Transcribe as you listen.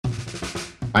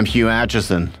I'm Hugh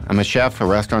Atchison. I'm a chef, a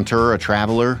restaurateur, a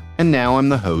traveler, and now I'm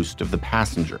the host of The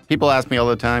Passenger. People ask me all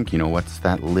the time, what's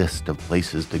that list of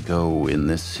places to go in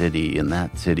this city, in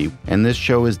that city? And this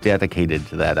show is dedicated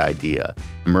to that idea.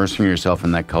 Immersing yourself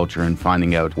in that culture and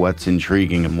finding out what's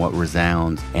intriguing and what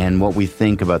resounds and what we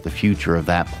think about the future of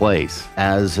that place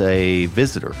as a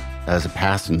visitor, as a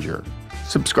passenger.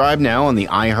 Subscribe now on the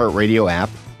iHeartRadio app,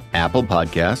 Apple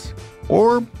Podcasts,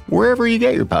 or wherever you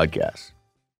get your podcasts.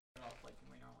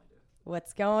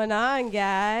 What's going on,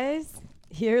 guys?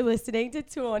 You're listening to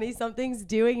 20-somethings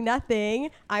Doing Nothing.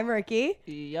 I'm Ricky.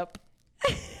 Yep.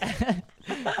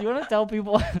 You want to tell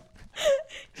people?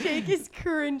 Jake is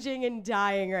cringing and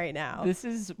dying right now.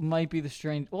 This might be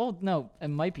it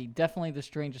might be definitely the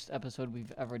strangest episode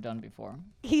we've ever done before.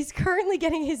 He's currently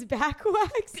getting his back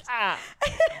waxed.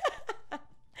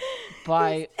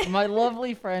 By my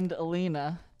lovely friend,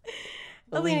 Alina.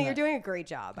 Alina, you're doing a great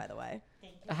job, by the way.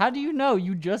 How do you know?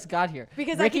 You just got here.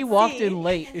 Because Ricky walked in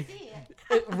late.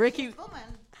 Ricky.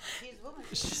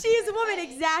 She's a woman,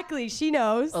 exactly. She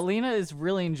knows. Alina is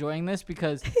really enjoying this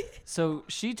because, so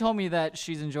she told me that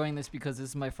she's enjoying this because this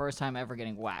is my first time ever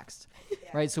getting waxed,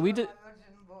 right? So we did.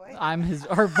 I'm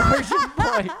our virgin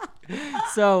boy.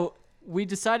 So we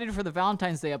decided for the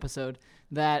Valentine's Day episode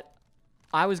that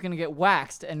I was gonna get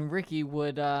waxed and Ricky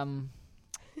would.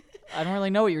 I don't really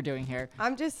know what you're doing here.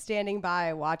 I'm just standing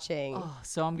by watching.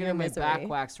 So I'm getting my back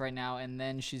waxed right now, and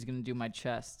then she's gonna do my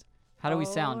chest. How do we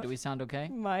sound? Do we sound okay?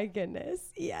 My goodness,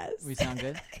 yes. We sound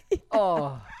good?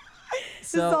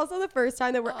 This is also the first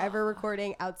time that we're ever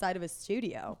recording outside of a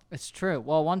studio. It's true.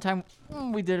 Well, one time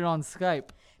we did it on Skype.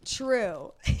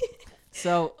 True.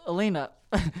 So, Alina,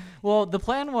 well, the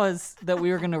plan was that we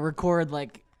were gonna record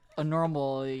like a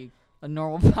normal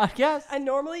podcast. And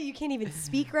normally you can't even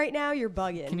speak right now. You're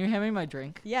bugging. Can you hand me my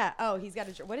drink? Yeah. Oh, he's got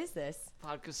a drink. What is this?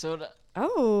 Vodka soda.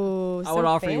 Oh, I would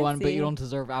offer you one, but you don't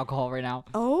deserve alcohol right now.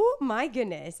 Oh my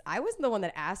goodness. I wasn't the one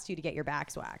that asked you to get your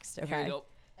backs waxed. Okay. Here you go.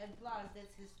 And plus,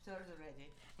 that's his third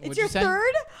already. It's your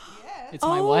third? Yes. It's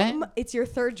my what? It's your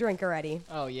third drink already.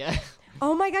 Oh, yeah.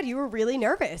 Oh my God. You were really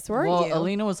nervous, weren't you? Well,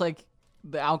 Alina was like,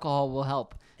 the alcohol will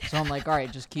help. So I'm like, all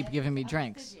right, just keep giving me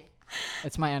drinks.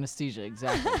 It's my anesthesia,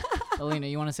 exactly. Alina,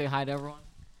 you want to say hi to everyone?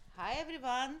 Hi,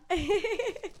 everyone.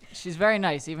 She's very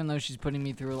nice, even though she's putting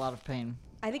me through a lot of pain.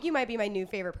 I think you might be my new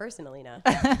favorite person, Alina.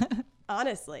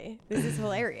 Honestly, this is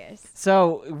hilarious.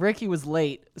 So Ricky was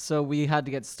late, so we had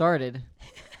to get started.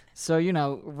 So,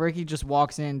 Ricky just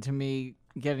walks into me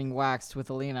getting waxed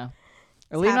with Alina.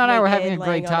 Alina and I were having a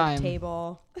great time.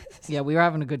 Table. Yeah, we were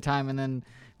having a good time, and then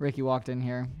Ricky walked in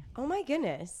here. Oh my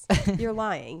goodness. You're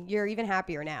lying. You're even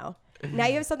happier now. Now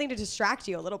you have something to distract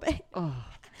you a little bit. Oh.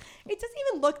 It doesn't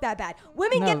even look that bad.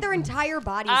 Women get their entire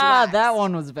bodies waxed. That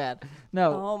one was bad.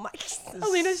 No. Oh my.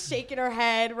 Alina's shaking her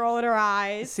head, rolling her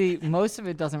eyes. See, most of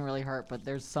it doesn't really hurt, but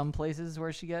there's some places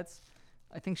where she gets.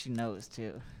 I think she knows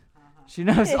too. She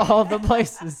knows all the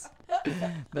places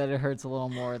that it hurts a little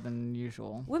more than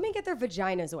usual. Women get their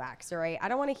vaginas waxed, all right? I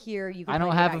don't want to hear you I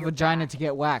don't have a vagina to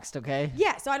get waxed, okay?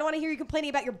 Yeah, so I don't want to hear you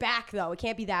complaining about your back, though. It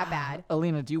can't be that bad.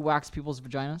 Alina, do you wax people's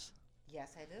vaginas?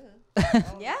 Yes, I do.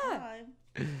 Yeah.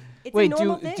 It's Wait, a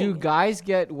normal thing. do guys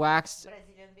get waxed?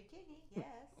 Brazilian bikini, yes.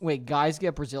 Wait, guys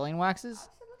get Brazilian waxes?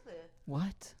 Absolutely.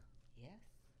 What? Yes.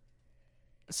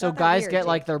 So not that guys weird, get Jake.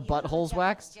 like their buttholes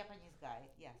waxed? Japanese guy,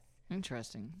 yes.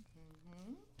 Interesting.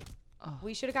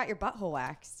 We should have got your butthole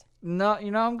waxed. No,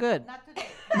 I'm good. Not today.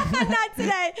 Not today. Not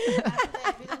today.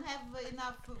 We don't have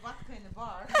enough vodka in the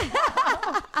bar.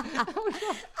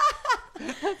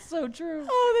 That's so true.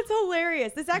 Oh, that's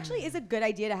hilarious. This actually is a good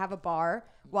idea to have a bar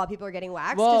while people are getting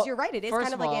waxed. Well, Because you're right. It is first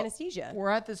kind of of like all, anesthesia. We're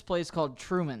at this place called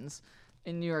Truman's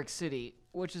in New York City,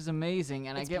 which is amazing,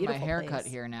 and It's I a get my beautiful hair cut place.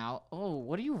 here now. Oh,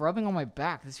 what are you rubbing on my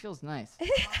back? This feels nice.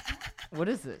 What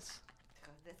is this?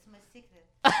 That's my secret.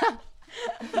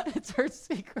 It's her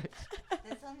secret.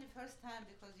 That's only first time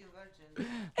because you're virgin.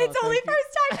 It's Oh, only thank you.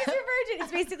 first time because you're virgin.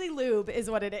 It's basically lube is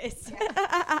what it is.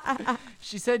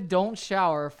 She said don't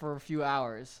shower for a few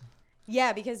hours.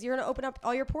 Yeah, because you're going to open up,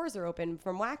 all your pores are open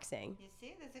from waxing. You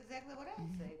see, that's exactly what I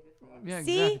said before. Yeah,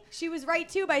 See, exactly. she was right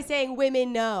too by saying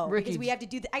women know. Ricky, because we have to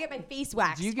do I get my face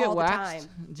waxed Do you get all waxed? the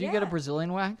time. Do you get a Yeah.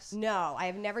 Brazilian wax? No, I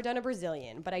have never done a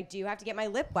Brazilian, but I do have to get my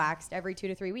lip waxed every 2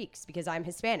 to 3 weeks because I'm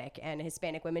Hispanic and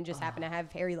Hispanic women just happen to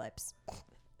have hairy lips.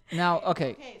 Now,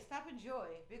 okay. Okay, stop enjoy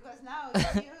because now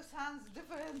you sounds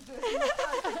different.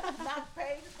 Not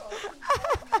painful.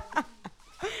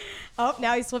 Oh,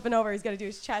 now he's flipping over. He's going to do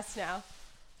his chest now.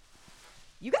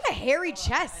 You got a hairy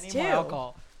chest, I need too. more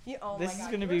alcohol. Oh This my is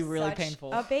God, gonna you're be really such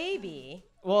painful. A baby.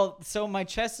 Well, so my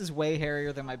chest is way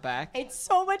hairier than my back. It's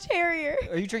so much hairier.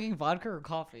 Are you drinking vodka or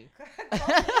coffee?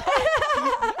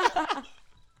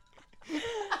 Cheers,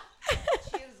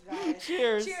 guys.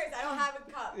 Cheers. Cheers. I don't have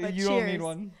a cup, but You cheers. don't need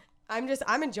one.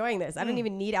 I'm enjoying this. I don't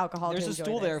even need alcohol There's to a enjoy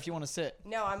stool this. there if you want to sit.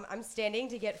 No, I'm standing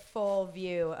to get full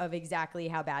view of exactly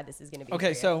how bad this is going to be.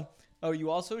 Okay, for you. so you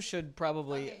also should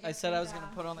probably. Okay, I said I was gonna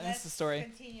put on the let's Insta story.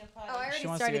 Continue Oh, I partying. already She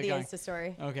wants to started get the going. Insta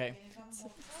story. Okay. Can you come closer?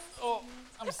 Oh,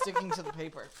 I'm sticking to the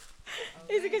paper.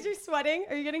 Is it because you're sweating?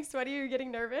 Are you getting sweaty? Are you getting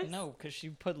nervous? No, because she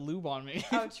put lube on me.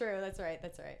 Oh, true. That's right.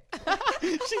 That's right.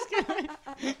 She's kidding.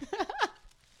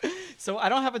 So I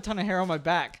don't have a ton of hair on my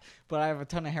back, but I have a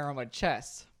ton of hair on my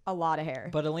chest. A lot of hair.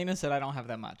 But Alina said I don't have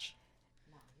that much.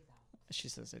 She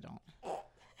says I don't.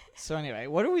 So anyway,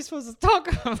 what are we supposed to talk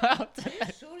about today?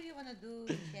 Sure you want to do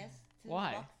chest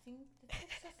Why? boxing? It looks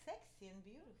so sexy and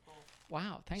beautiful.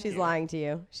 Wow, thank you. She's lying to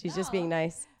you. She's just being No.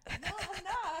 nice. No, I'm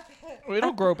not.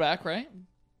 It'll grow back, right?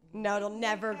 No, it'll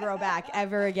never grow back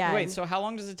ever again. Wait, so how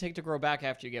long does it take to grow back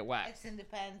after you get waxed? It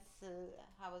depends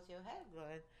how is your hair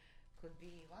growing. Could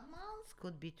be 1 month,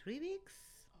 could be 3 weeks.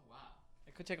 Oh, wow.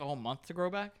 It could take a whole month to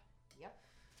grow back? Yep.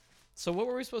 So what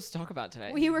were we supposed to talk about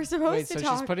today? we were supposed Wait, to so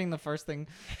talk. she's putting the first thing.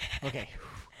 Okay.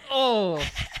 Oh,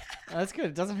 that's good.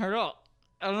 It doesn't hurt at all.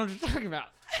 I don't know what you're talking about.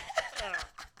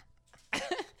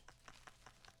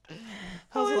 I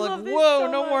Oh, was I like, love this whoa,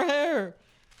 so no more much. hair.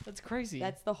 That's crazy.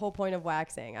 That's the whole point of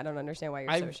waxing. I don't understand why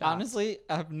you're I so shocked. honestly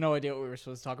I have no idea what we were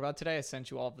supposed to talk about today. I sent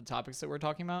you all of the topics that we're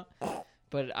talking about,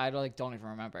 but I don't even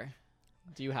remember.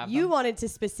 Do you have You them? wanted to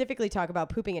specifically talk about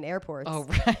pooping in airports. Oh,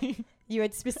 right. You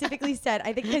had specifically said,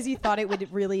 I think because you thought it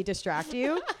would really distract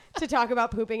you to talk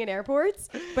about pooping in airports,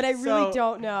 but I really So,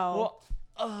 don't know.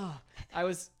 Well, I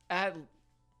was at.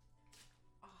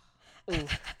 Ooh.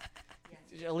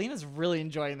 Alina's really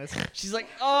enjoying this. She's like,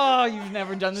 "Oh, you've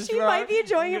never done this she before." might be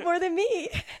enjoying it more than me.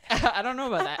 I don't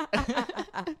know about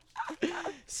that.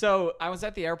 So I was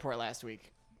at the airport last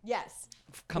week. Yes.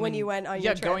 Coming, When you went on your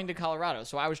yeah, trip. going to Colorado.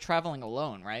 So I was traveling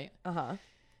alone, right? Uh-huh.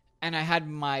 And I had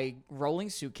my rolling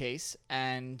suitcase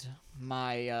and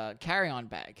my carry-on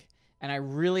bag, and I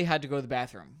really had to go to the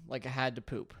bathroom. Like I had to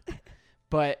poop,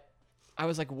 but I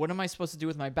was like, what am I supposed to do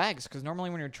with my bags? Because normally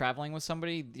when you're traveling with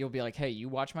somebody, you'll be like, hey, you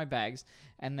watch my bags,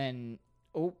 and then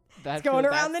that's going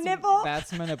around the nipple.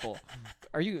 That's my nipple.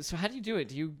 So how do you do it?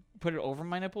 Do you put it over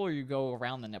my nipple or you go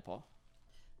around the nipple?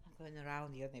 I'm going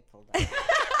around your nipple.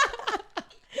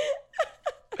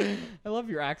 I love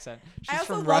your accent. She's I also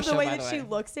from love Russia, the way by that the she way.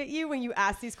 looks at you when you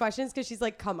ask these questions because she's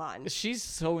like, come on. She's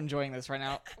so enjoying this right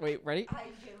now. Wait, ready? I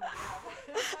enjoy my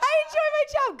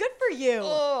job. Good for you.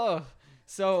 Oh,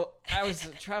 so I was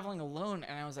traveling alone,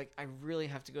 and I was like, I really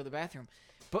have to go to the bathroom.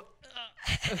 But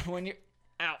when you're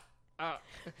out, But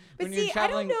when see, you're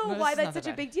traveling, I don't know no, why this is that's not such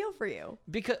a that big deal for you.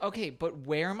 Because but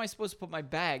where am I supposed to put my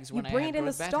bags when I bring have it to in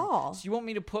go the to the bathroom? stall. So you want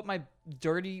me to put my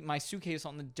suitcase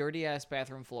on the dirty ass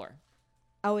bathroom floor?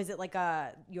 Oh, is it like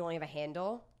you only have a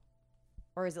handle?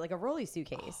 Or is it like a rolly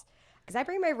suitcase? Because I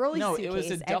bring my rolly No, suitcase it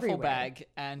was a duffel everywhere. bag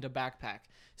and a backpack.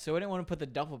 So I didn't want to put the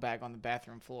duffel bag on the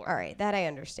bathroom floor. All right, that I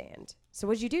understand. So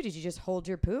what did you do? Did you just hold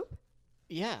your poop?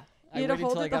 Yeah, I You had to waited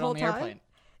hold till it I the got whole on the time? airplane.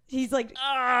 He's like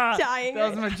Ah, dying. that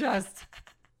was my chest.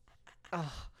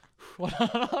 Oh, hold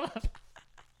on.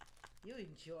 You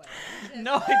enjoy.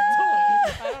 No, I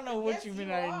don't. I don't know what Yes, you mean.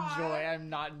 you I are. enjoy. I'm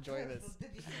not enjoying this. Did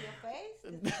you see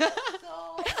your face?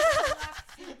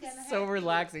 It's so relaxing and So happy.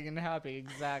 relaxing and happy.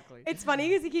 Exactly. It's funny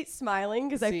because he keeps smiling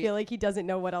because I See, feel like he doesn't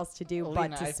know what else to do Alina,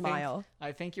 but to I smile.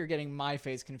 I think you're getting my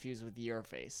face confused with your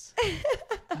face.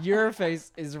 Your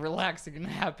face is relaxing and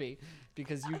happy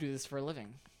because you do this for a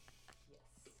living.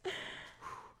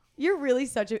 You're really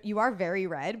you are very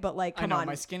red, but like, I come know on.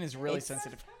 my skin is really It's-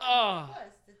 sensitive. Oh,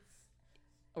 It's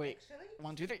wait. actually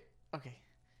 1, 2, 3. Okay.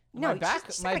 No, my just- back,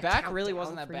 just my like a back really countdown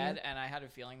wasn't that for bad, you. and I had a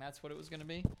feeling that's what it was gonna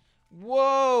be.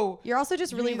 Whoa! You're also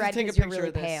just You really need to red take a because you're picture really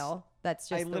of this. pale. That's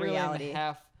just I the literally reality.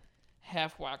 am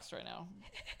half waxed right now.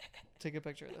 Take a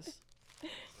picture of this. I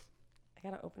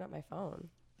gotta open up my phone.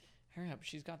 Hurry up,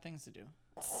 she's got things to do.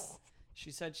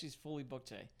 She said she's fully booked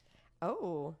today.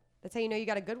 Oh, that's how you know you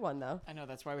got a good one, though. I know,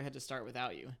 that's why we had to start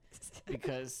without you.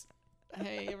 Because,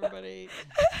 hey, everybody.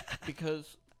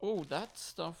 Because, that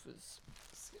stuff is...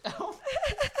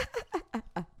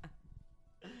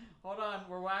 Hold on,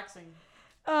 we're waxing.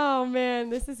 Oh man,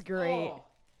 this is great. Oh.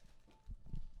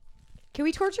 Can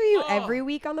we torture you Oh. every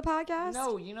week on the podcast?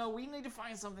 No, we need to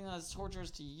find something that's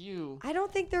torturous to you. I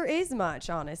don't think there is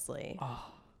much, honestly.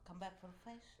 Oh. come back for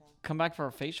facial. Come back for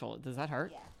a facial. Does that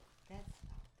hurt? Yeah, that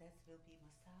will be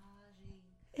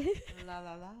massaging. La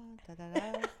la la, da da da.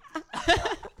 It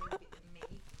will be amazing.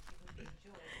 It will be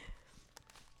enjoyable.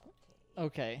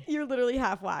 Okay. You're literally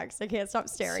half waxed. I can't stop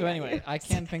staring So at you. anyway, I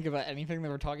can't think about anything that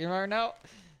we're talking about right now.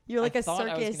 You're like I a thought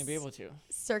I was circus going to be able to.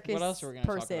 circus What else are we going to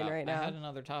talk person about? right I now. had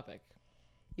another topic.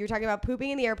 You were talking about pooping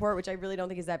in the airport, which I really don't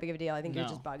think is that big of a deal. I think you're No.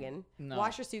 just bugging. No.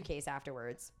 Wash your suitcase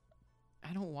afterwards.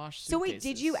 I don't wash So wait,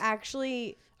 did you suitcases.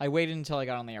 actually? I waited until I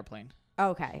got on the airplane.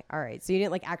 Okay, all right. So you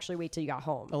didn't like actually wait till you got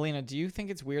home. Alina, do you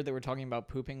think it's weird that we're talking about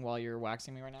pooping while you're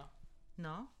waxing me right now?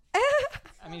 No?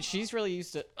 I mean, she's really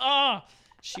used to.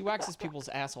 She waxes people's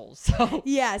assholes. So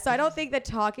Yeah, so I don't think that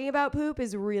talking about poop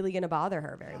is really gonna bother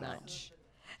her very much.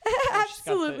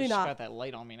 Absolutely She's not. got that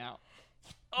light on me now.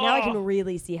 Now I can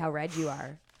really see how red you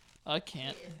are. I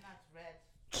can't. It's not red.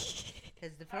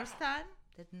 It's the first time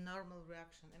that normal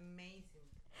reaction. Amazing.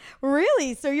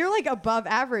 Really? So you're like above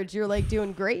average. You're like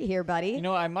doing great here, buddy. You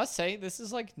know, I must say, this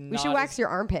is like we should wax your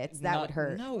armpits. That not- would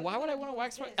hurt. No, why would I want to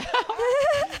wax my?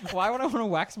 Why would I want to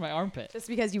wax my armpit? Just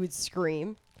because you would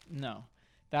scream. No,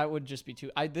 that would just be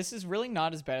too. This is really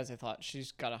not as bad as I thought.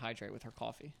 She's got to hydrate with her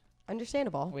coffee.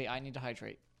 Understandable. Wait, I need to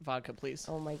hydrate. Vodka, please.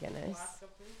 Oh my goodness.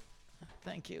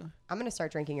 Thank you. I'm gonna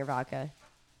start drinking your vodka.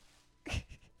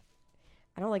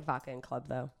 I don't like vodka in club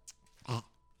though.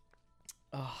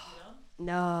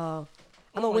 No.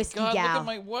 I'm a Oh my whiskey God, gal. Look at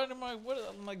my. What am I? What?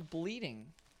 I'm like bleeding.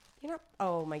 You're not.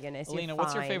 Oh my goodness. Alina, you're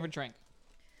what's your fine. favorite drink?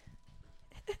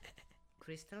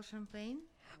 Crystal champagne?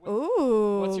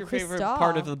 Ooh. What's your favorite Cristal.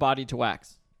 part of the body to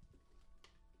wax?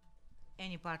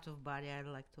 Any part of body I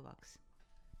like to wax.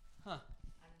 Huh. I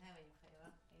don't have any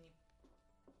favorite.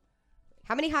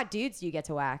 How many hot dudes do you get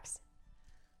to wax?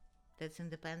 That's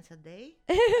depends a day.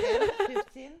 10,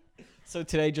 15? So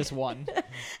today just one.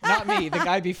 Not me, the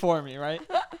guy before me, right?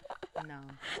 No.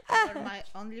 You're my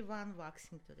only one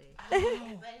waxing today.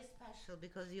 Very special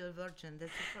because you're a virgin.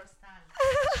 That's the first time.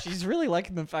 She's really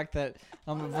liking the fact that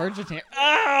I'm a virgin here.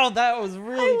 Oh, that was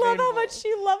really I love how painful. much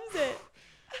she loves it.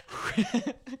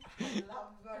 I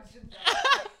love virgin.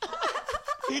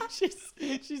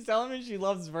 she's telling me she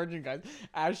loves virgin guys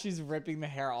as she's ripping the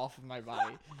hair off of my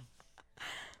body.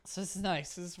 So this is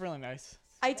nice. This is really nice.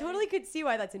 I totally could see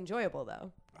why that's enjoyable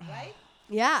though. Right?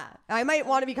 Yeah. I might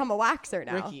want to become a waxer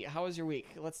now. Ricky, how was your week?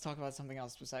 Let's talk about something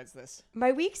else besides this.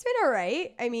 My week's been all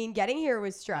right. I mean, getting here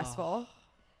was stressful.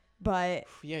 But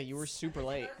Yeah, you were super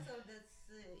late. So that's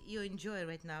you enjoy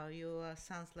right now. You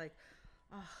sounds like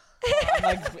I'm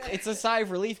like, it's a sigh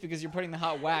of relief because you're putting the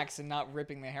hot wax and not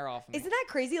ripping the hair off of me. isn't that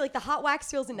crazy? Like the hot wax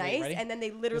feels nice ready? and then they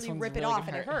literally one's rip it really off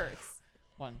gonna and it hurt. hurts.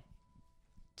 1,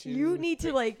 2. You need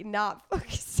to like not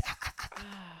focus.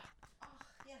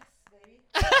 yes, baby.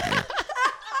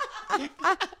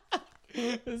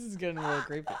 This is getting a little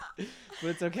creepy. But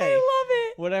it's I okay. love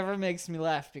it. Whatever makes me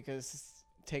laugh because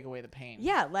take away the pain.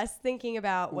 Yeah, less thinking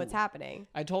about what's happening.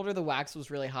 I told her the wax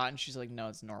was really hot and she's like, no,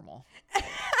 it's normal.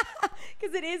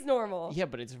 Because it is normal. Yeah,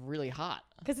 but it's really hot.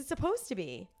 Because it's supposed to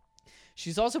be.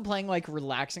 She's also playing like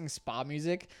relaxing spa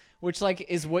music, which like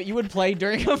is what you would play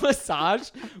during a massage,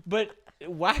 but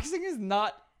waxing is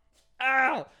not.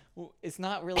 Ow! It's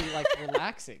not really like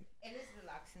relaxing. It is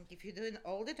relaxing. If you're doing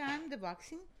all the time the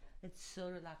waxing, it's so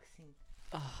relaxing.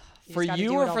 For just gotta you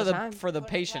do or it all for the the time. for the For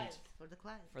patient, For the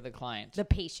client. for the client. The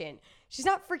patient. She's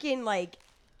not freaking like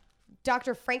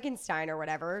Dr. Frankenstein or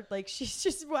whatever. Like she's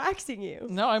just waxing you.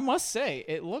 No, I must say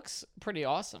it looks pretty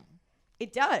awesome.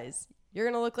 It does. You're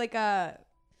gonna look like a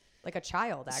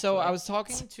child. Actually. So I was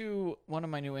talking to one of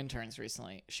my new interns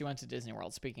recently. She went to Disney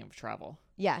World. Speaking of travel,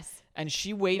 Yes. and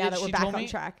she waited. Now that we're she back told on me,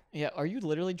 track. Yeah, are you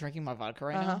literally drinking my vodka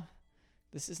right Uh-huh. now?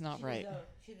 This is not right.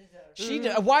 She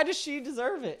deserves. Why does she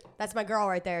deserve it? That's my girl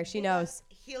right there. She knows.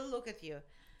 He'll look at you.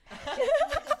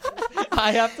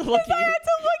 I have to look I at you. have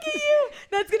to look at you.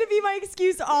 That's gonna be my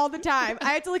excuse all the time.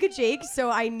 I have to look at Jake, so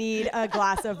I need a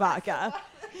glass of vodka.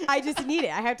 I just need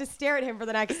it. I have to stare at him for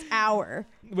the next hour.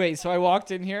 Wait, so I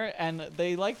walked in here and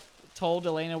they like told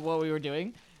Elena what we were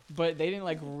doing, but they didn't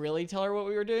like really tell her what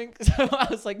we were doing. So I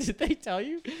was like, did they tell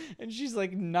you? And she's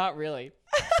like, not really.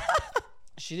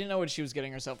 She didn't know what she was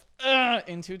getting herself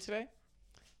into today.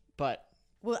 But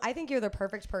Well, I think you're the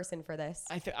perfect person for this.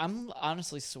 I'm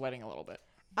honestly sweating a little bit.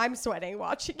 I'm sweating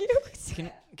watching you.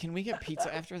 Can we get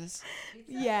pizza after this?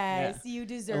 Yes, you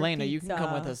deserve Elena, pizza. you can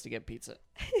come with us to get pizza.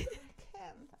 Can't.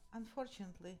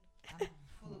 Unfortunately, I'm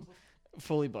fully booked.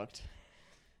 Fully booked.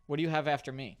 What do you have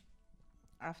after me?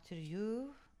 After you,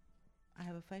 I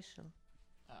have a facial.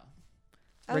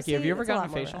 Oh, Ricky, have you ever that's a gotten lot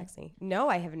a more facial? relaxing. No,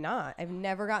 I have not. I've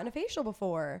never gotten a facial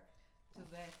before. Too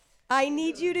bad. I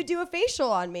need you to do a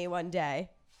facial on me one day.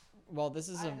 Well, this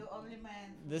is I a do only men.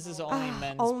 this is only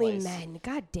men's Only place. men.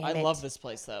 God damn I it. love this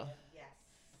place though. Yes.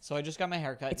 So I just got my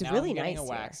haircut. It's now really I'm getting nice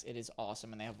a here. wax. It is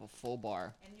awesome, and they have a full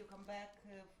bar. And you come back for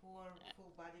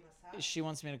full body massage. she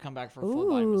wants me to come back for a full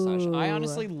body massage. I Ooh.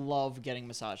 honestly love getting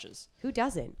massages. Who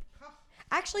doesn't?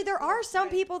 Actually, there are some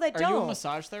people that Are don't. you a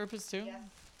massage therapist too?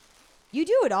 You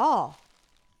do it all.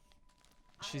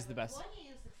 She's the best. 20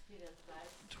 years experience, guys.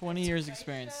 20 years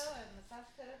experience. Facial and massage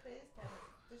therapist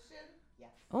and esthetician. Yes.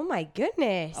 Oh my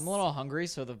goodness. I'm a little hungry,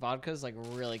 so the vodka's like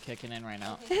really kicking in right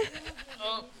now.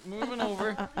 Oh, moving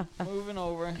over. Moving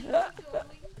over.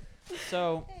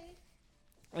 So,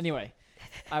 anyway,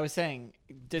 I was saying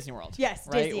Disney World. Yes,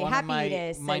 right? Disney, One of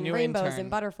happiness, my and new rainbows intern- and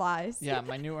butterflies. Yeah,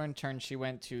 my new intern, she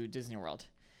went to Disney World.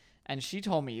 And she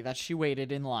told me that she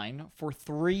waited in line for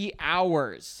 3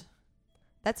 hours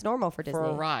That's normal for Disney. for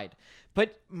a ride.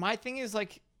 But my thing is,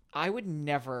 like, I would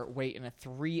never wait in a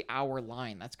 3-hour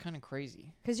line. That's kind of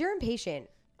crazy. Because you're impatient.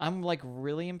 I'm, like,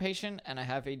 really impatient, and I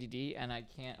have ADD, and I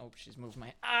can't... Oh, she's moved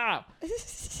my... Ow!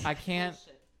 I can't...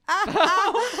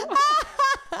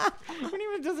 It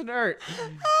even doesn't hurt.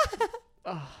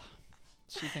 Ugh.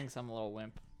 She thinks I'm a little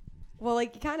wimp. Well,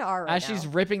 like, you kind of are right As she's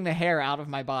now. ripping the hair out of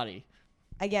my body.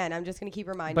 Again, I'm just going to keep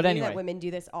reminding But you anyway. that women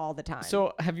do this all the time.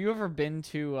 So, have you ever been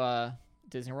to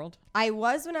Disney World? I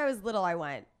was when I was little, I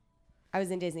went. I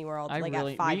was in Disney World at 5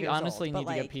 we years honestly old. need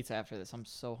But, to like, get pizza after this. I'm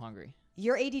so hungry.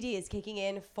 your ADD is kicking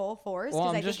in full force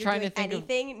Well, because I'm I just think you're trying to doing think of-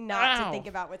 anything not Ow. to think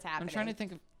about what's happening. I'm trying to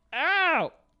think of...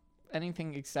 Ow!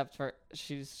 Anything except for...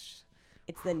 She's...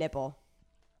 It's the nipple.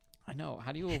 I know.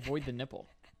 How do you avoid the nipple?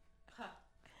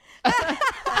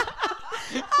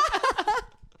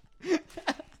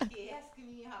 He asked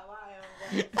me how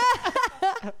I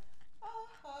am.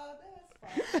 Oh,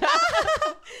 that's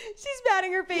fine. She's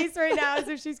patting her face right now as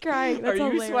if she's crying. That's Are you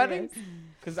hilarious. sweating?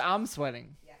 Because I'm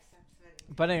sweating. Yes, I'm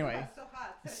sweating. But anyway. So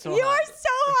hot. So You hot. are so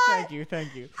hot. Thank you,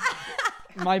 thank you.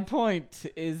 My point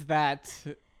is that...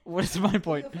 What is my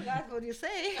point? You forgot what you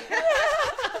say.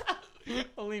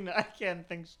 Alina, I can't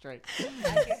think straight.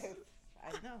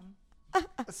 I know.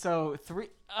 So, 3...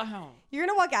 Oh. You're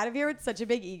going to walk out of here with such a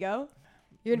big ego.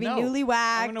 You're going to be No. newly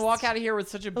waxed. I'm going to walk out of here with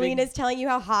such a big... Alina's telling you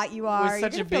how hot you are. with You're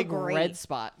such a gonna feel big great. red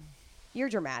spot. You're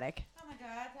dramatic. Oh my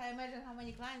God! I imagine how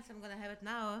many clients I'm gonna have it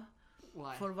now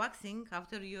Why? for waxing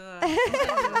after your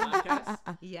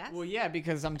Podcast? Yes. Well, yeah,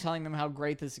 because I'm telling them how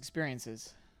great this experience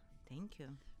is. Thank you.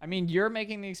 I mean, you're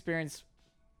making the experience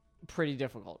pretty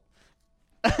difficult.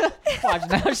 Watch,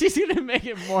 now she's going to make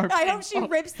it more I hope she painful.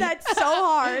 rips that so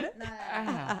hard.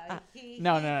 He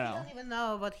No. don't even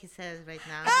know what he says right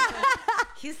now.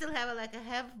 He still have like a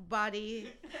half body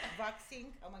waxing.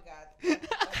 Oh my God.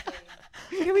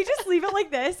 Okay. Can we just leave it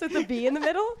like this with a V in the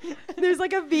middle? There's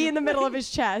like a V in the middle of his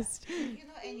chest. You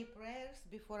know any prayers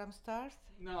before I'm start?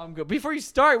 No, I'm good. Before you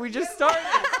start, we just started.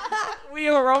 We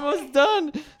are almost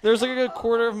done. There's like a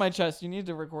quarter of my chest. You need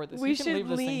to record this. We You can should leave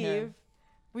this thing here. leave.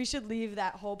 We should leave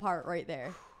that whole part right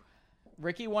there.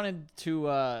 Ricky wanted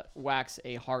to wax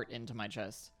a heart into my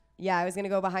chest. Yeah, I was going to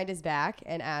go behind his back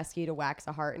and ask you to wax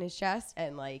a heart in his chest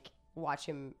and like watch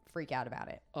him freak out about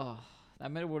it. Oh,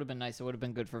 that would have been nice. It would have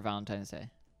been good for Valentine's Day.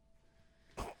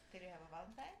 Did you have a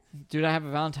Valentine's? Dude, I have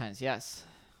a Valentine's, yes.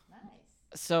 Nice.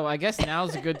 So I guess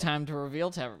now's a good time to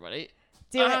reveal to everybody.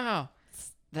 Do it.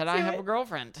 That I Do have it. a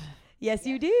girlfriend. Yes,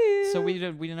 you do. So we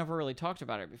never really talked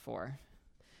about it before,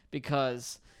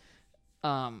 because,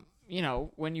 you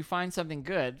know, when you find something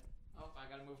good. Oh, I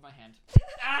gotta move my hand.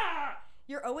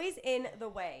 You're always in the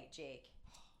way, Jake.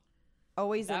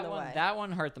 Always in That the one, way. that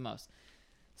one hurt the most.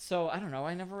 So I don't know.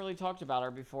 I never really talked about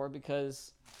her before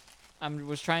because I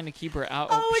was trying to keep her out.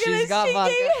 Oh, look at she's this got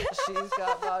vodka. cheeky. She's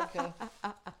got vodka.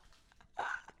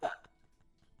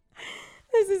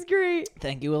 This is great.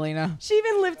 Thank you, Alina. She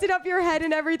even lifted up your head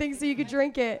and everything so you could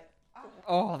drink it.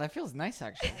 Oh, that feels nice,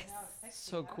 actually.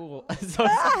 So cool. So,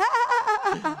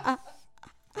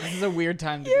 this is a weird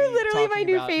time to You're be literally my talking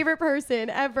new about- favorite person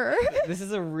ever. This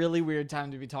is a really weird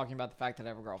time to be talking about the fact that I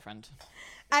have a girlfriend.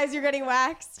 As you're getting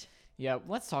waxed. Yeah,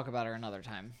 let's talk about her another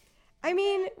time. I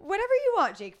mean, whatever you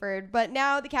want, Jakeford, but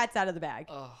now the cat's out of the bag.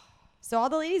 Ugh. So all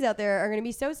the ladies out there are going to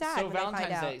be so sad So when they find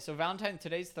Valentine's out. Day. So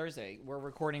today's Thursday. We're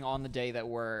recording on the day that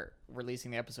we're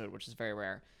releasing the episode, which is very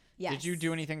rare. Yes. Did you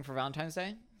do anything for Valentine's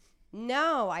Day?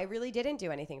 No, I really didn't do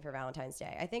anything for Valentine's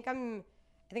Day. I think I'm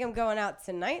going out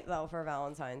tonight though for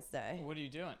Valentine's Day. What are you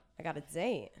doing? I got a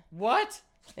date. What?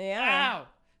 Yeah. Ow!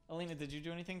 Alina, did you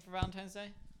do anything for Valentine's Day?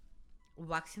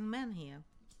 Waxing man here.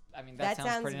 I mean, That sounds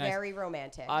sounds pretty nice. very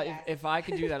romantic. If I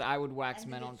could do that, I would wax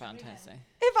men on Valentine's Day.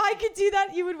 If I could do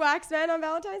that, you would wax men on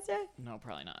Valentine's Day No,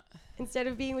 probably not. instead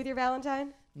of being with your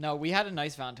Valentine? No, we had a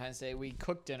nice Valentine's Day. We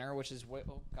cooked dinner, which is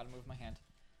gotta move my hand.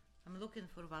 I'm looking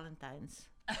for Valentine's.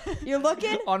 You're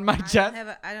looking? On my I chest. don't have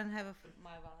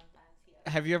my Valentine's here.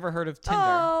 Have you ever heard of Tinder?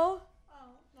 Oh. Oh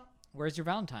no. Where's your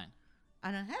Valentine?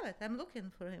 I don't have it. I'm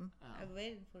looking for him. Oh. I'm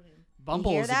waiting for him.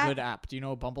 Bumble hear is that? a good app. Do you know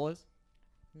what Bumble is?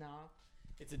 No.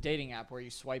 It's a dating app where you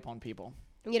swipe on people.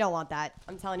 You don't want that.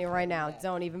 I'm telling you right now.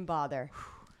 Don't even bother.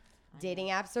 Dating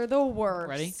apps are the worst.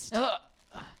 Ready?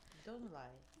 Don't lie.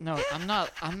 No, I'm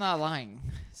not. I'm not lying.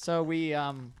 So we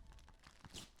Ow.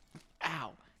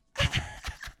 What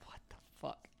the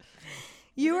fuck?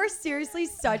 You are seriously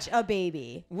such a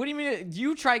baby. What do you mean?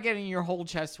 You try getting your whole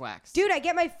chest waxed. Dude, I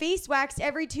get my face waxed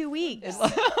every 2 weeks.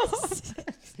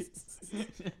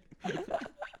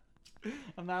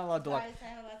 I'm not allowed to look. Guys, I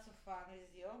have lots of fun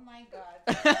with you. Oh my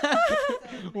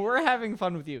god. We're having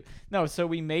fun with you. No, so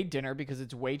we made dinner because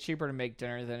it's way cheaper to make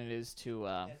dinner than it is to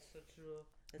That's so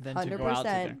true. than to go out to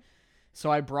 100%. dinner.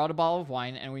 So I brought a bottle of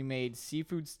wine and we made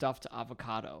seafood stuffed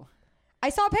avocado. I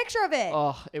saw a picture of it.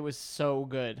 Oh, it was so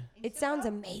good. It sounds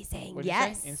amazing. What'd you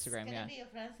yes. say? Instagram, Can yeah. I be your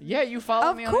friend? Yeah, you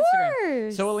follow Of me on Instagram.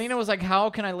 course. So Alina was like, "How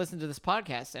can I listen to this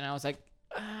podcast?" And I was like,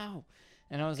 "Ow."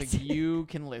 And I was like, "You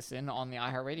can listen on the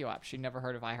iHeartRadio app." She'd never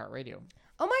heard of iHeartRadio.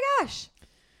 Oh my gosh.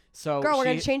 So Girl, we're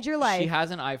going to change your life. She has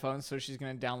an iPhone, so she's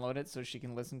going to download it so she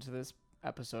can listen to this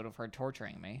episode of her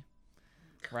torturing me.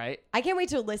 Right? I can't wait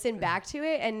to listen back to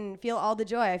it and feel all the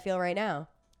joy I feel right now.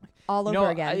 All over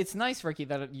again. It's nice, Ricky,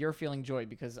 that you're feeling joy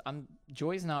because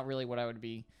joy's not really what I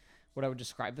would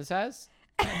describe this as.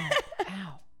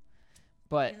 Ow.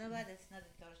 But You know what? It's not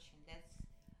a torture. That's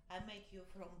I make you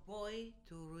from boy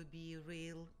to be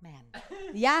real man.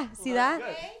 Yeah, see that?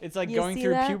 it's like You going see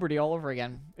through that? puberty all over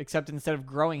again, except instead of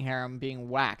growing hair, I'm being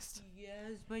waxed.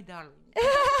 Yes, my darling.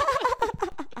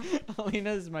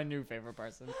 Alina is my new favorite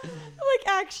person. Like,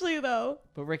 actually, though.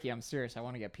 But Ricky, I'm serious. I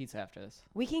want to get pizza after this.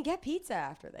 We can get pizza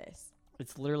after this.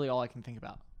 It's literally all I can think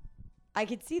about. I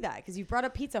could see that because you brought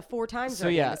up pizza 4 times So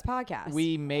already yeah, in this podcast.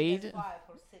 we made. 5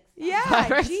 or 6. yeah,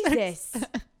 Five or Jesus.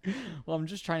 Well, I'm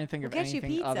just trying to think of We'll get you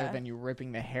anything other pizza. than you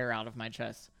ripping the hair out of my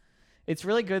chest. It's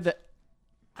really good that.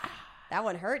 That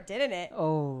one hurt, didn't it?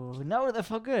 Oh no, that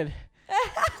felt good.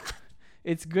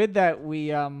 It's good that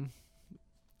we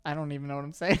I don't even know what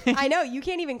I'm saying. I know, you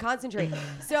can't even concentrate.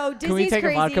 So Disney's Can we take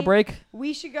crazy. a vodka break?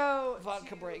 We should go.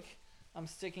 Vodka break. I'm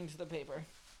sticking to the paper.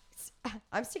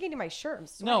 I'm sticking to my shirt. I'm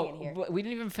sweating in No, here. but we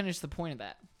didn't even finish the point of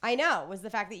that. I know, was the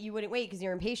fact that you wouldn't wait because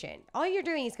you're impatient. All you're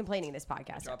doing is complaining this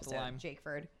podcast Drop the episode, lime. Jake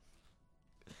Ford.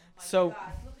 So God,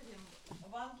 look at him.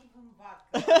 One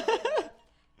give him vodka.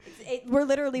 We're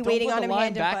literally Don't waiting put on the him lime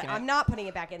hand and back foot. in it. I'm not putting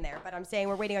it back in there, but I'm saying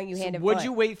we're waiting on you hand and would foot.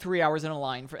 you wait 3 hours in a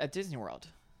line at Disney World?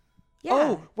 Yeah.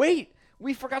 Oh, wait.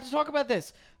 We forgot to talk about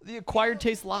this. The Acquired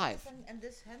Taste Live. And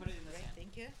this hand. Put it in this right, hand.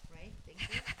 thank you. Right, thank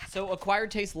you. So Acquired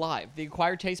Taste Live, the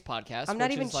Acquired Taste podcast. I'm not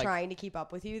which even is like trying to keep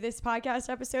up with you this podcast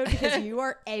episode because you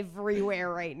are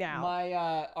everywhere right now.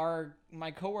 my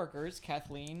coworkers,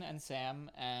 Kathleen and Sam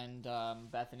and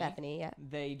Bethany, yeah.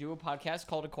 They do a podcast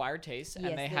called Acquired Taste, Yes,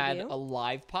 and they they had do. a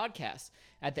live podcast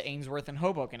at the Ainsworth in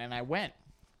Hoboken, and I went.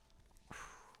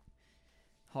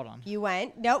 Hold on. You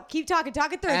went. Nope. Keep talking.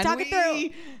 Talk it through. And Talk it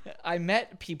through. I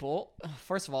met people.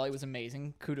 First of all, it was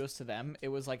amazing. Kudos to them. It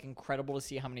was like incredible to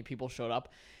see how many people showed up,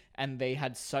 and they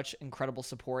had such incredible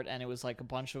support. And it was like a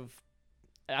bunch of,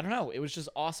 I don't know. It was just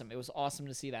awesome. It was awesome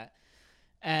to see that.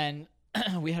 And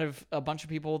we had a bunch of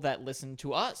people that listened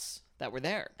to us that were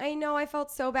there. I know. I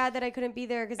felt so bad that I couldn't be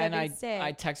there because I've And been sick.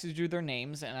 I texted you their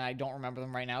names, and I don't remember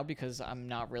them right now because I'm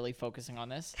not really focusing on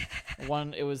this. It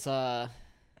was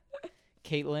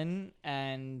Caitlin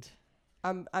and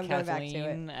I'm going back to it.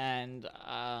 Kathleen and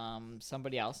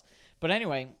somebody else. But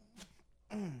anyway,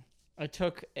 I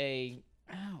took a.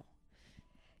 Ow!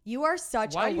 You are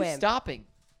such Why a are you wimp. stopping?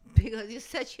 Because you're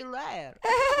such a liar.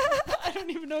 I don't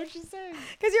even know what she's saying.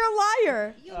 Because you're a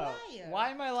liar. You Oh, liar. why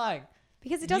am I lying?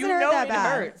 Because it doesn't you hurt know that it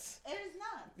bad. hurts. It is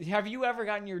not. Have you ever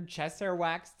gotten your chest hair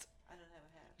waxed? I don't have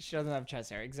a hair. She doesn't have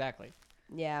chest hair. Exactly.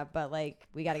 Yeah, but like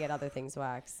we got to get other things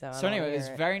waxed. So, I So don't anyway, it hear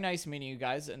was very nice meeting you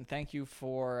guys, and thank you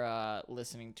for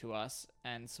listening to us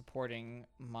and supporting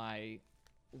my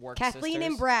work Kathleen sisters.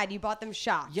 and Brad, you bought them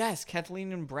shots. Yes,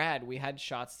 Kathleen and Brad. We had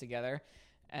shots together.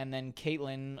 And then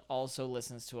Caitlin also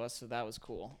listens to us, so that was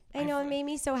cool. I know, it made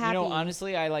me so happy. You know,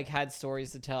 honestly, I like had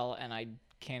stories to tell, and I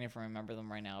can't even remember them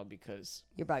right now because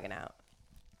You're bugging out.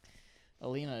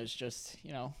 Alina is just,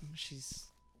 she's...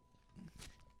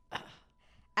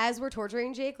 As we're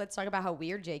torturing Jake, let's talk about how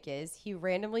weird Jake is. He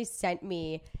randomly sent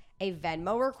me a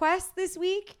Venmo request this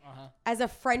week as a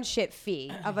friendship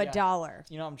fee of Yeah.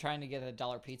 $1. I'm trying to get a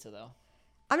 $1 pizza, though.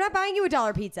 I'm not buying you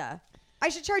 $1 pizza. I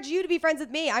should charge you to be friends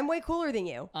with me. I'm way cooler than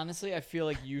you. Honestly, I feel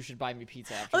like you should buy me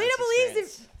pizza after Alina this believes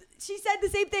experience. if she said the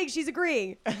same thing. She's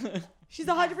agreeing. She's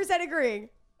 100% agreeing.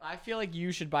 I feel like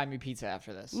you should buy me pizza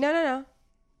after this. No.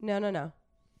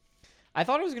 I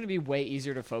thought it was going to be way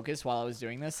easier to focus while I was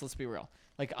doing this. Let's be real.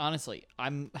 Like, honestly,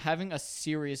 I'm having a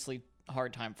seriously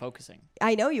hard time focusing.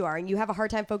 I know you are, and you have a hard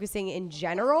time focusing in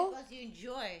general. Because you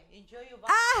enjoy your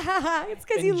waxing. It's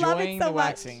because you love it Enjoying so the much.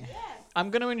 waxing. I'm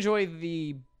going to enjoy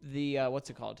the what's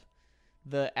it called?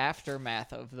 The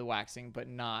aftermath of the waxing, but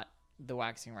not the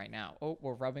waxing right now. Oh,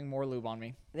 we're rubbing more lube on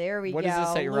me. There we What go. does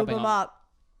this say you're Lube rubbing them on? up.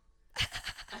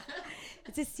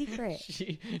 It's a secret.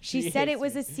 She She said it hates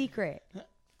was me. a secret.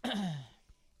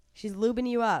 She's lubing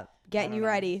you up, getting don't you know.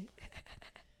 ready.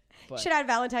 But- Should have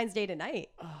Valentine's Day tonight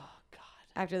Oh God.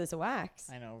 after this wax.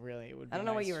 I know, really. It would be I don't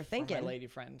know what nice you were for thinking. my lady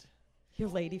friend. Your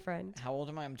lady friend. How old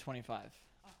am I? I'm 25.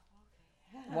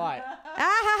 Why?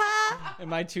 Ah,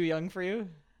 Am I too young for you?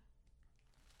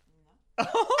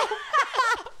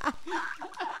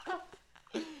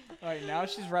 All right, now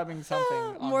she's rubbing something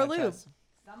on More my lube. chest.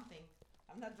 Something.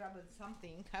 I'm not rubbing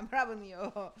something. I'm rubbing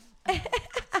your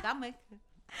stomach.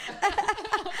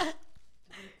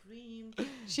 Cream.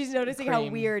 She's noticing how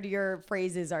Cream. weird your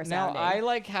phrases are Now sounding. I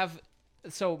like have.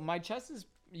 So my chest is.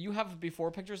 You have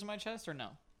before pictures of my chest or no?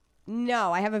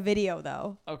 No, I have a video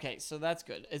though. Okay, so that's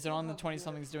good. Is it on the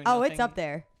 20-somethings doing Oh, nothing it's up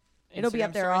there. It'll be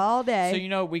up Instagram there story? all day. So you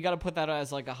know we got to put that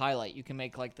as like a highlight. You can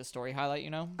make like the story highlight.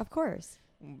 You know, Of course.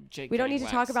 Jake. We don't need getting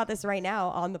to talk waxed. about this right now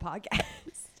on the podcast.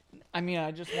 I mean,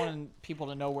 I just wanted people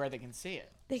to know where they can see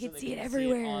it. They So can see it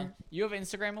everywhere. on- You have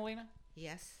Instagram, Alina?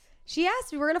 Yes. She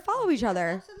asked me, we're going to follow each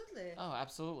other. Absolutely. Oh,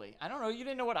 absolutely. I don't know. You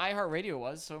didn't know what iHeartRadio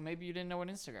was, so maybe you didn't know what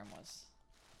Instagram was.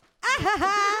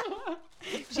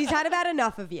 She's had about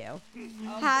enough of you.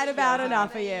 Had about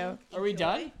enough of you. Are we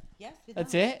done? Yes. we're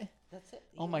That's done. it? That's it.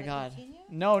 Oh You my wanna God. continue?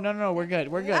 No. We're good.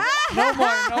 We're good. No more.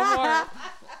 No more.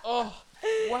 Oh,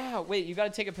 wow. Wait, you got to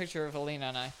take a picture of Alina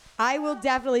and I. I will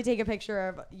definitely take a picture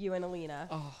of you and Alina.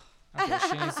 Oh, okay.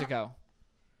 She needs to go.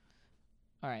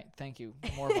 All right. Thank you.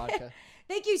 More vodka.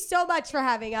 Thank you so much for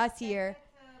having us here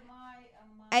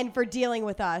and for dealing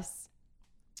with us.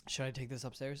 Should I take this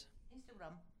upstairs?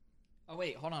 Instagram. Oh,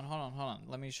 wait. Hold on.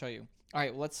 Let me show you. All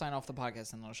right. Well, let's sign off the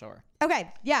podcast and I'll show her. Okay,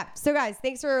 yeah. So, guys,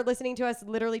 thanks for listening to us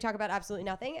literally talk about absolutely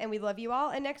nothing. And we love you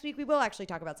all. And next week, we will actually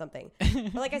talk about something.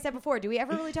 But like I said before, do we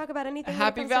ever really talk about anything? when it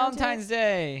Happy comes down to it? Valentine's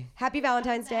Day. Happy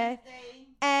Valentine's Day.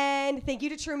 And thank you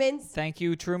to Trumans Thank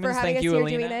you, for Truman. having Thank us you, here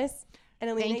Alina. doing this. And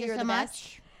Alina, Thank you you're so the much.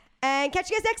 best. And catch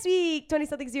you guys next week.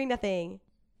 20-something's doing nothing.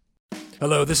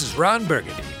 Hello, this is Ron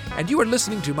Burgundy, and you are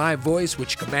listening to my voice,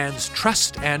 which commands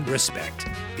trust and respect.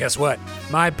 Guess what?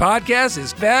 My podcast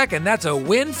is back, and that's a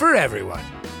win for everyone.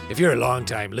 If you're a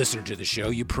longtime listener to the show,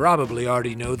 you probably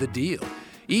already know the deal.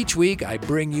 Each week, I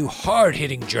bring you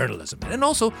hard-hitting journalism and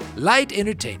also light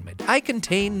entertainment. I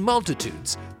contain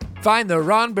multitudes. Find the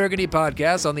Ron Burgundy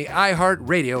Podcast on the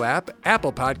iHeartRadio app,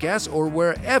 Apple Podcasts, or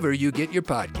wherever you get your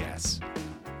podcasts.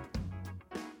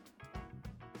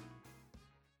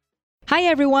 Hi,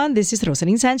 everyone. This is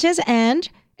Rosalind Sanchez and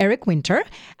Eric Winter,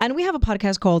 and we have a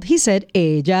podcast called He Said,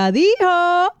 Ella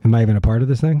Dijo. Am I even a part of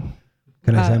this thing?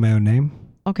 Can I say my own name?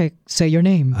 Okay, say your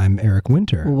name. I'm Eric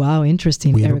Winter. Wow,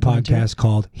 interesting. We have Eric a Winter. podcast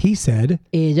called He Said.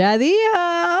 Ella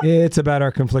Dijo. It's about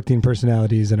our conflicting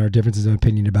personalities and our differences of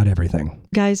opinion about everything.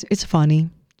 Guys, it's funny.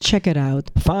 Check it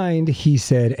out Find He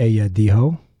Said Ella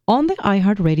Dijo on the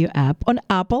iHeartRadio app, on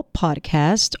Apple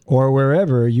Podcast, or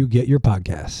wherever you get your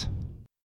podcasts.